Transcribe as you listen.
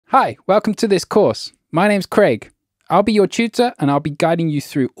Hi, welcome to this course. My name's Craig. I'll be your tutor and I'll be guiding you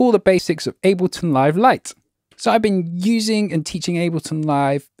through all the basics of Ableton Live Lite. So I've been using and teaching Ableton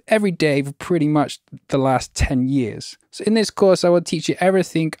Live every day for pretty much the last 10 years. So in this course, I will teach you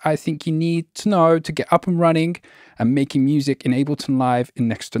everything I think you need to know to get up and running and making music in Ableton Live in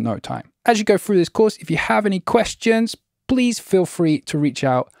next to no time. As you go through this course, if you have any questions, please feel free to reach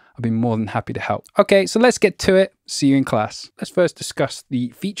out. I'll be more than happy to help. Okay, so let's get to it. See you in class. Let's first discuss the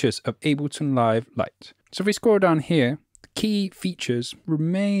features of Ableton Live Lite. So if we scroll down here, the key features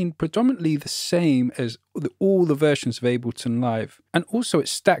remain predominantly the same as all the versions of Ableton Live. And also it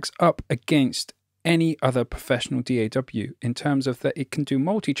stacks up against any other professional DAW in terms of that it can do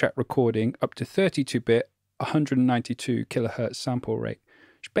multi-track recording up to 32-bit, 192 kilohertz sample rate,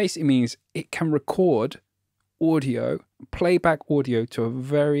 which basically means it can record audio, playback audio to a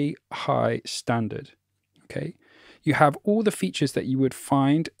very high standard. Okay, you have all the features that you would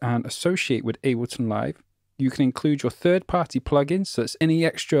find and associate with Ableton Live. You can include your third-party plugins, so that's any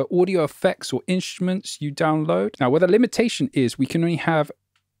extra audio effects or instruments you download. Now, where the limitation is, we can only have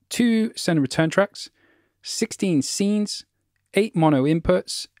 2 send and return tracks, 16 scenes, 8 mono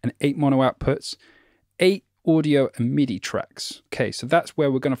inputs and 8 mono outputs, 8 audio and MIDI tracks. Okay, so that's where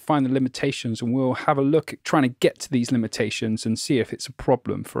we're going to find the limitations, and we'll have a look at trying to get to these limitations and see if it's a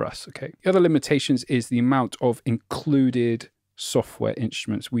problem for us. Okay, the other limitations is the amount of included software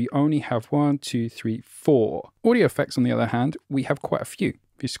instruments. We only have 1, 2, 3, 4. Audio effects, on the other hand, we have quite a few.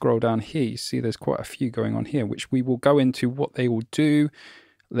 If you scroll down here, you see there's quite a few going on here, which we will go into what they will do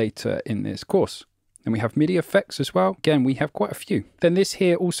later in this course. And we have MIDI effects as well. Again, we have quite a few. Then this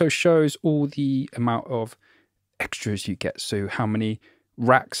here also shows all the amount of extras you get. So how many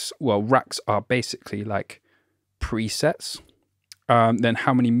racks? Well, racks are basically like presets. Then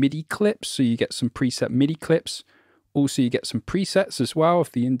how many MIDI clips? So you get some preset MIDI clips. Also, you get some presets as well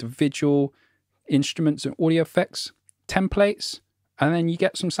of the individual instruments and audio effects, templates, and then you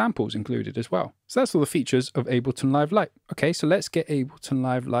get some samples included as well. So that's all the features of Ableton Live Lite. Okay, so let's get Ableton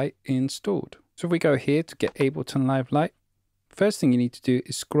Live Lite installed. So if we go here to get Ableton Live Lite, first thing you need to do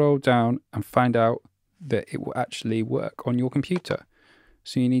is scroll down and find out that it will actually work on your computer.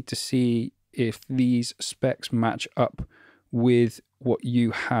 So you need to see if these specs match up with what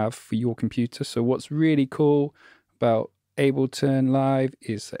you have for your computer. So what's really cool about Ableton Live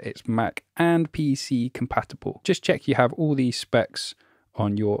is that it's Mac and PC compatible. Just check you have all these specs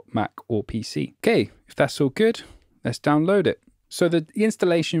on your Mac or PC. Okay, if that's all good, let's download it. So the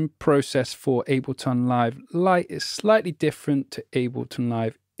installation process for Ableton Live Lite is slightly different to Ableton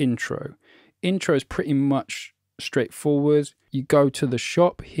Live Intro. Intro is pretty much straightforward. You go to the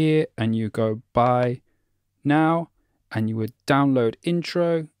shop here and you go buy now, and you would download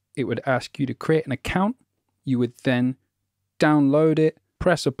Intro. It would ask you to create an account. You would then download it,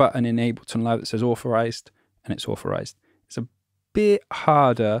 press a button in Ableton Live that says authorized, and it's authorized. It's a bit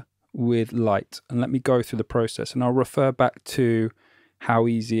harder with Lite, and let me go through the process, and I'll refer back to how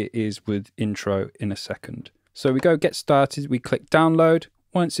easy it is with Intro in a second. So we go get started, we click download.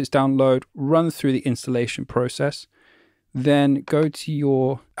 Once it's download, run through the installation process, then go to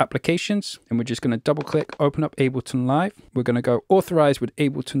your applications, and we're just going to double click, open up Ableton Live. We're going to go authorize with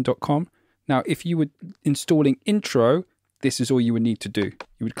ableton.com. Now, if you were installing Intro, this is all you would need to do.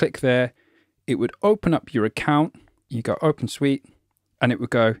 You would click there, it would open up your account, you go open suite, and it would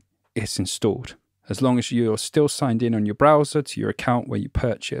go, it's installed. As long as you're still signed in on your browser to your account where you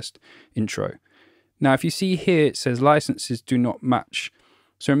purchased Intro. Now, if you see here, it says licenses do not match.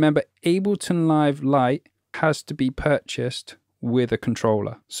 So remember, Ableton Live Lite has to be purchased with a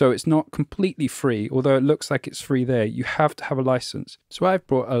controller. So it's not completely free, although it looks like it's free there. You have to have a license. So I've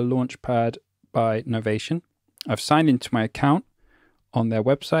brought a Launchpad by Novation. I've signed into my account on their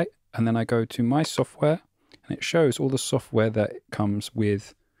website, and then I go to my software, and it shows all the software that comes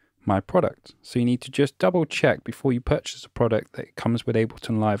with my product. So you need to just double check before you purchase a product that it comes with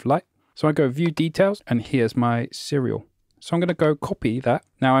Ableton Live Lite. So I go view details, and here's my serial. So I'm going to go copy that.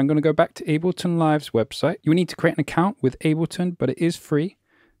 Now I'm going to go back to Ableton Live's website. You need to create an account with Ableton, but it is free.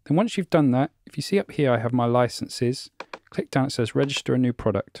 Then once you've done that, if you see up here, I have my licenses. Click down, it says register a new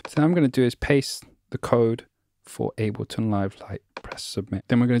product. So now I'm going to do is paste the code for Ableton Live Lite. Press submit.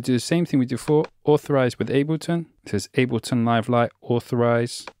 Then we're going to do the same thing we did before. Authorize with Ableton. It says Ableton Live Lite,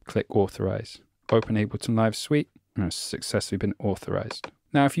 authorize. Click authorize. Open Ableton Live Suite. And it's successfully been authorized.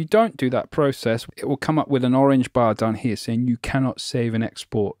 Now, if you don't do that process, it will come up with an orange bar down here saying you cannot save and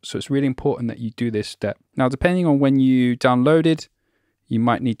export. So it's really important that you do this step. Now, depending on when you downloaded, you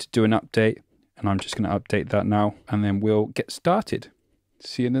might need to do an update, and I'm just going to update that now, and then we'll get started.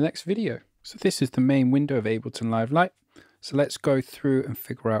 See you in the next video. So this is the main window of Ableton Live Lite. So let's go through and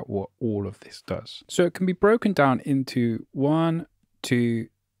figure out what all of this does. So it can be broken down into 1, 2,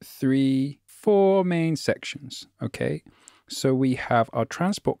 3, 4 main sections, okay? So we have our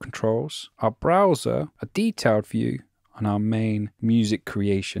transport controls, our browser, a detailed view, and our main music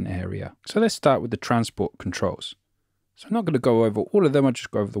creation area. So let's start with the transport controls. So I'm not going to go over all of them, I'll just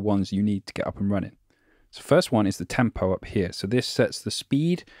go over the ones you need to get up and running. So first one is the tempo up here. So this sets the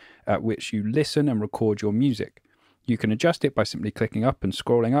speed at which you listen and record your music. You can adjust it by simply clicking up and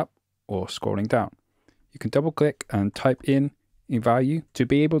scrolling up or scrolling down. You can double click and type in a value. To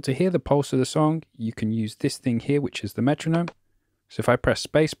be able to hear the pulse of the song, you can use this thing here, which is the metronome. So if I press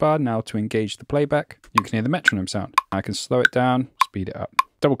spacebar now to engage the playback, you can hear the metronome sound. I can slow it down, speed it up.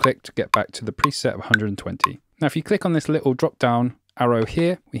 Double click to get back to the preset of 120. Now if you click on this little drop down arrow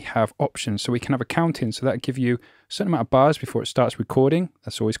here, we have options. So we can have a count in, so that'll give you a certain amount of bars before it starts recording.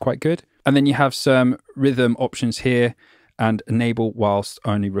 That's always quite good. And then you have some rhythm options here and enable whilst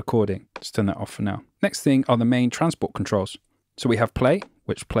only recording. Let's turn that off for now. Next thing are the main transport controls. So we have play,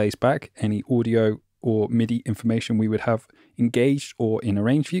 which plays back any audio or MIDI information we would have engaged or in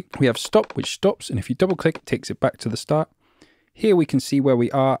arrange view. We have stop, which stops, and if you double click, it takes it back to the start. Here we can see where we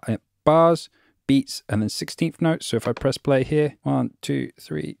are at bars, beats, and then 16th notes. So if I press play here, 1, 2,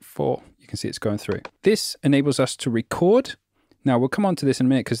 3, 4, you can see it's going through. This enables us to record. Now we'll come on to this in a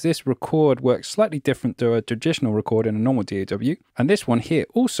minute because this record works slightly different to a traditional record in a normal DAW. And this one here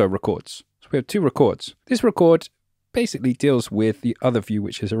also records. So we have 2 records. This record basically deals with the other view,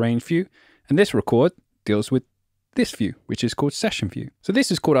 which is arrange view. And this record deals with this view, which is called session view. So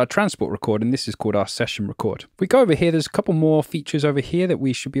this is called our transport record and this is called our session record. If we go over here, there's a couple more features over here that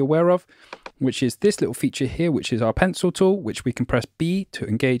we should be aware of, which is this little feature here, which is our pencil tool, which we can press B to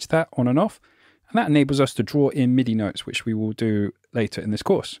engage that on and off. And that enables us to draw in MIDI notes, which we will do later in this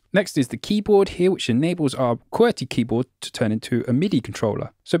course. Next is the keyboard here, which enables our QWERTY keyboard to turn into a MIDI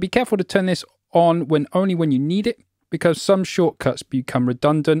controller. So be careful to turn this on only when you need it, because some shortcuts become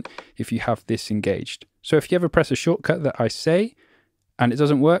redundant if you have this engaged. So if you ever press a shortcut that I say and it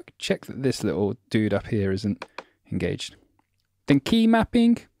doesn't work, check that this little dude up here isn't engaged. Then key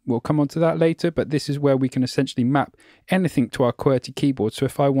mapping, we'll come on to that later, but this is where we can essentially map anything to our QWERTY keyboard. So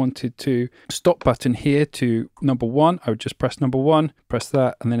if I wanted to stop button here to number 1, I would just press number 1, press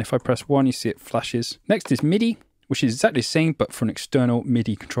that, and then if I press 1, you see it flashes. Next is MIDI, which is exactly the same, but for an external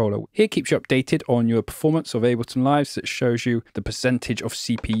MIDI controller. Here keeps you updated on your performance of Ableton Live, so it shows you the percentage of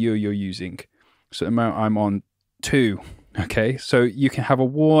CPU you're using. So at the moment I'm on 2, okay? So you can have a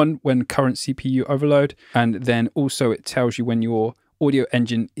 1 when current CPU overload, and then also it tells you when your audio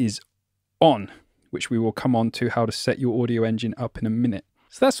engine is on, which we will come on to how to set your audio engine up in a minute.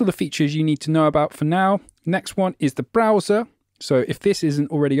 So that's all the features you need to know about for now. Next one is the browser. So if this isn't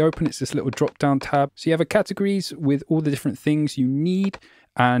already open, it's this little drop down tab. So you have a categories with all the different things you need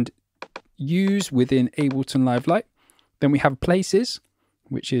and use within Ableton Live Lite. Then we have places,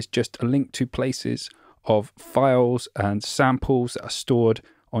 which is just a link to places of files and samples that are stored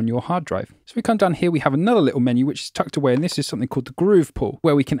on your hard drive. So we come down here, we have another little menu which is tucked away, and this is something called the groove pool,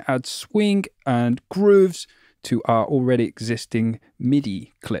 where we can add swing and grooves to our already existing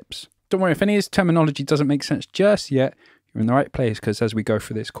MIDI clips. Don't worry if any of this terminology doesn't make sense just yet, you're in the right place, because as we go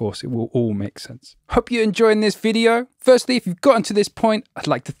through this course, it will all make sense. Hope you're enjoying this video. Firstly, if you've gotten to this point, I'd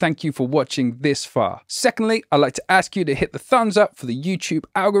like to thank you for watching this far. Secondly, I'd like to ask you to hit the thumbs up for the YouTube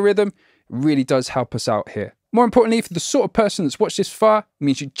algorithm. It really does help us out here. More importantly, for the sort of person that's watched this far, it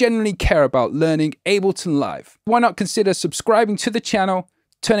means you genuinely care about learning Ableton Live. Why not consider subscribing to the channel,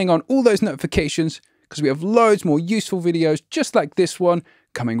 turning on all those notifications, because we have loads more useful videos just like this one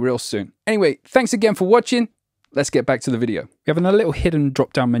coming real soon. Anyway, thanks again for watching. Let's get back to the video. We have another little hidden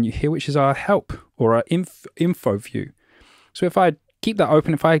drop-down menu here, which is our help or our info view. So if I keep that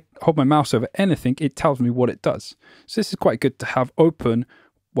open, if I hold my mouse over anything, it tells me what it does. So this is quite good to have open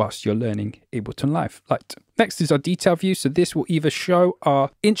whilst you're learning Ableton Live Lite. Next is our detail view. So this will either show our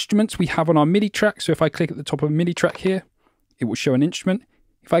instruments we have on our MIDI track. So if I click at the top of a MIDI track here, it will show an instrument.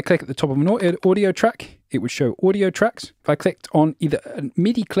 If I click at the top of an audio track, it would show audio tracks. If I clicked on either a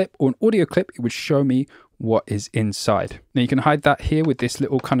MIDI clip or an audio clip, it would show me what is inside. Now you can hide that here with this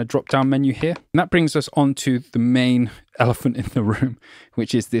little kind of drop down menu here. And that brings us on to the main elephant in the room,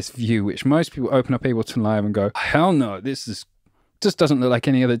 which is this view, which most people open up Ableton Live and go, hell no, this just doesn't look like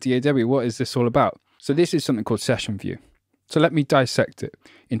any other DAW. What is this all about? So this is something called session view. So let me dissect it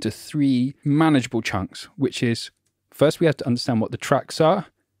into 3 manageable chunks, which is first we have to understand what the tracks are,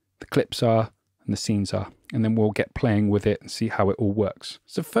 the clips are, and the scenes are, and then we'll get playing with it and see how it all works.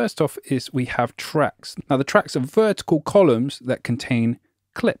 So first off is we have tracks. Now the tracks are vertical columns that contain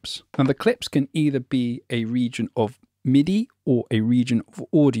clips. Now the clips can either be a region of MIDI or a region of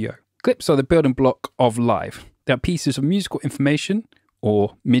audio. Clips are the building block of live. They are pieces of musical information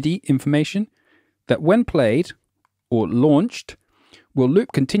or MIDI information that when played or launched will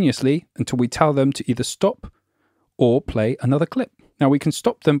loop continuously until we tell them to either stop or play another clip. Now we can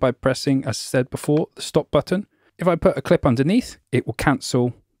stop them by pressing, as I said before, the stop button. If I put a clip underneath, it will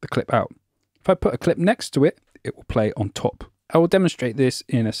cancel the clip out. If I put a clip next to it, it will play on top. I will demonstrate this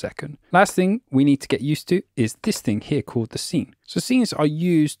in a second. Last thing we need to get used to is this thing here called the scene. So scenes are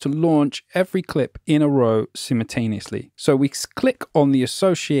used to launch every clip in a row simultaneously. So we click on the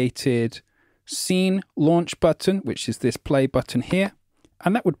associated scene launch button, which is this play button here,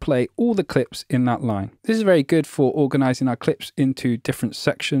 and that would play all the clips in that line. This is very good for organizing our clips into different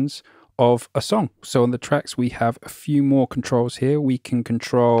sections of a song. So on the tracks, we have a few more controls here. We can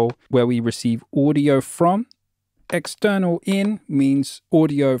control where we receive audio from. External in means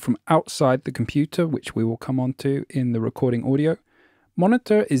audio from outside the computer, which we will come on to in the recording audio.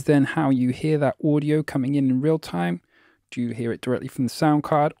 Monitor is then how you hear that audio coming in real time. Do you hear it directly from the sound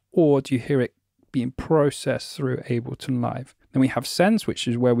card, or do you hear it being processed through Ableton Live? Then we have sends, which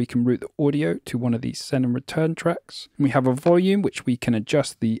is where we can route the audio to one of these send and return tracks. And we have a volume, which we can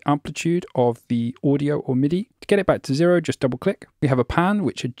adjust the amplitude of the audio or MIDI. To get it back to 0, just double click. We have a pan,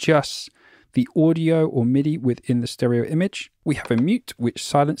 which adjusts the audio or MIDI within the stereo image. We have a mute, which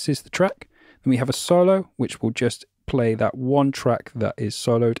silences the track. Then we have a solo, which will just play that one track that is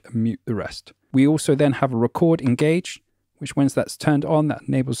soloed and mute the rest. We also then have a record engage, which once that's turned on, that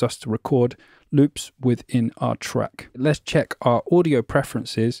enables us to record loops within our track. Let's check our audio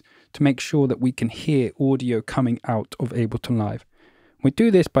preferences to make sure that we can hear audio coming out of Ableton Live. We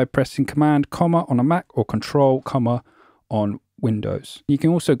do this by pressing Command, comma on a Mac or Control, comma on Windows. You can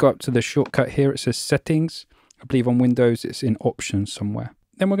also go up to the shortcut here. It says Settings. I believe on Windows it's in Options somewhere.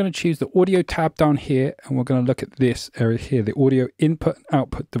 Then we're going to choose the Audio tab down here, and we're going to look at this area here, the Audio Input and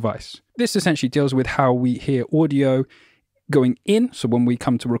Output device. This essentially deals with how we hear audio going in. So when we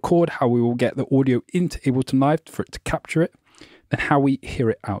come to record, how we will get the audio into Ableton Live for it to capture it, then how we hear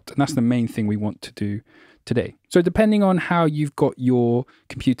it out. And that's the main thing we want to do today. So depending on how you've got your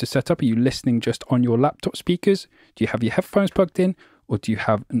computer set up, are you listening just on your laptop speakers? Do you have your headphones plugged in, or do you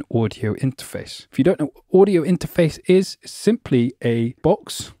have an audio interface? If you don't know what audio interface is, it's simply a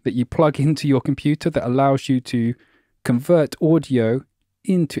box that you plug into your computer that allows you to convert audio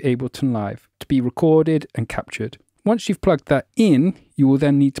into Ableton Live to be recorded and captured. Once you've plugged that in, you will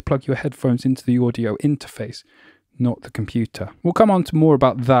then need to plug your headphones into the audio interface, not the computer. We'll come on to more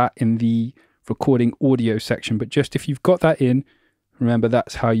about that in the recording audio section, but just if you've got that in, remember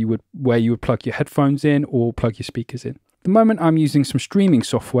that's how you would, where you would plug your headphones in or plug your speakers in. At the moment I'm using some streaming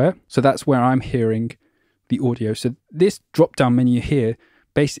software, so that's where I'm hearing the audio. So this drop down menu here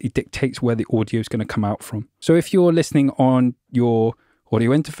basically dictates where the audio is going to come out from. So if you're listening on your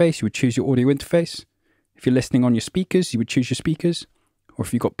audio interface, you would choose your audio interface. If you're listening on your speakers, you would choose your speakers. Or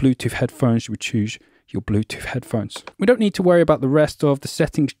if you've got Bluetooth headphones, you would choose your Bluetooth headphones. We don't need to worry about the rest of the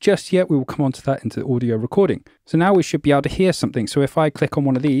settings just yet. We will come on to that into the audio recording. So now we should be able to hear something. So if I click on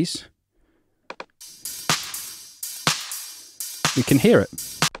one of these, we can hear it.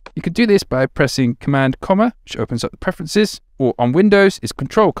 You can do this by pressing Command, comma, which opens up the preferences, or on Windows is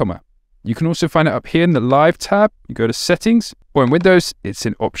Control, comma. You can also find it up here in the Live tab. You go to Settings, or in Windows, it's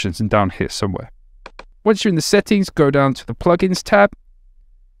in Options and down here somewhere. Once you're in the settings, go down to the Plugins tab.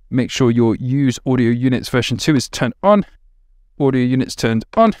 Make sure your Use Audio Units version 2 is turned on, Audio Units turned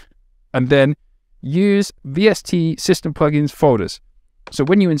on, and then use VST System Plugins folders. So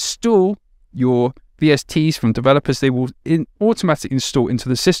when you install your VSTs from developers, they will automatically install into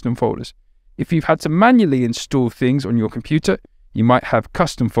the system folders. If you've had to manually install things on your computer, you might have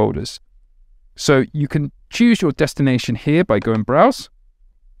custom folders. So you can choose your destination here by going Browse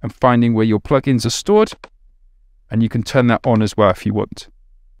and finding where your plugins are stored, and you can turn that on as well if you want.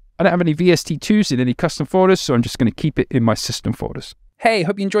 I don't have any VST2s in any custom folders, so I'm just going to keep it in my system folders. Hey,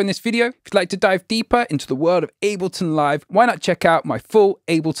 hope you're enjoying this video. If you'd like to dive deeper into the world of Ableton Live, why not check out my full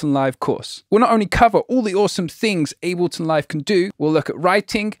Ableton Live course? We'll not only cover all the awesome things Ableton Live can do, we'll look at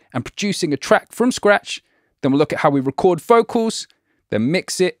writing and producing a track from scratch, then we'll look at how we record vocals, then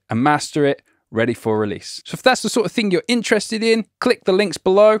mix it and master it, ready for release. So if that's the sort of thing you're interested in, click the links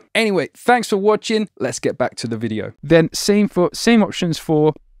below. Anyway, thanks for watching. Let's get back to the video. Then same options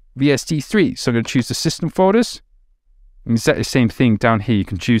for VST3. So I'm going to choose the system folders. Exactly the same thing down here. You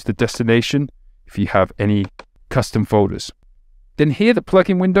can choose the destination if you have any custom folders. Then here, the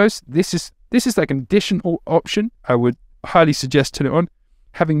plugin windows. This is like an additional option. I would highly suggest turn it on.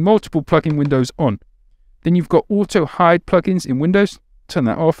 Having multiple plugin windows on. Then you've got auto hide plugins in Windows. Turn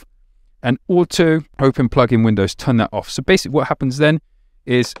that off. and auto open plugin windows, turn that off. So basically what happens then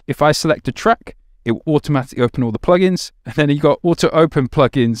is if I select a track, it will automatically open all the plugins, and then you got auto open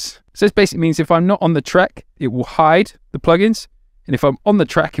plugins. So this basically means if I'm not on the track, it will hide the plugins, and if I'm on the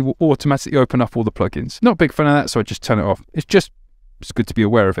track, it will automatically open up all the plugins. Not a big fan of that, so I just turn it off. It's good to be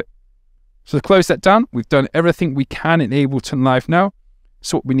aware of it. So to close that down, we've done everything we can in Ableton Live now.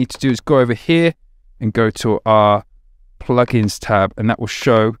 So what we need to do is go over here and go to our plugins tab, and that will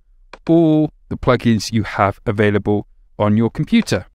show all the plugins you have available on your computer.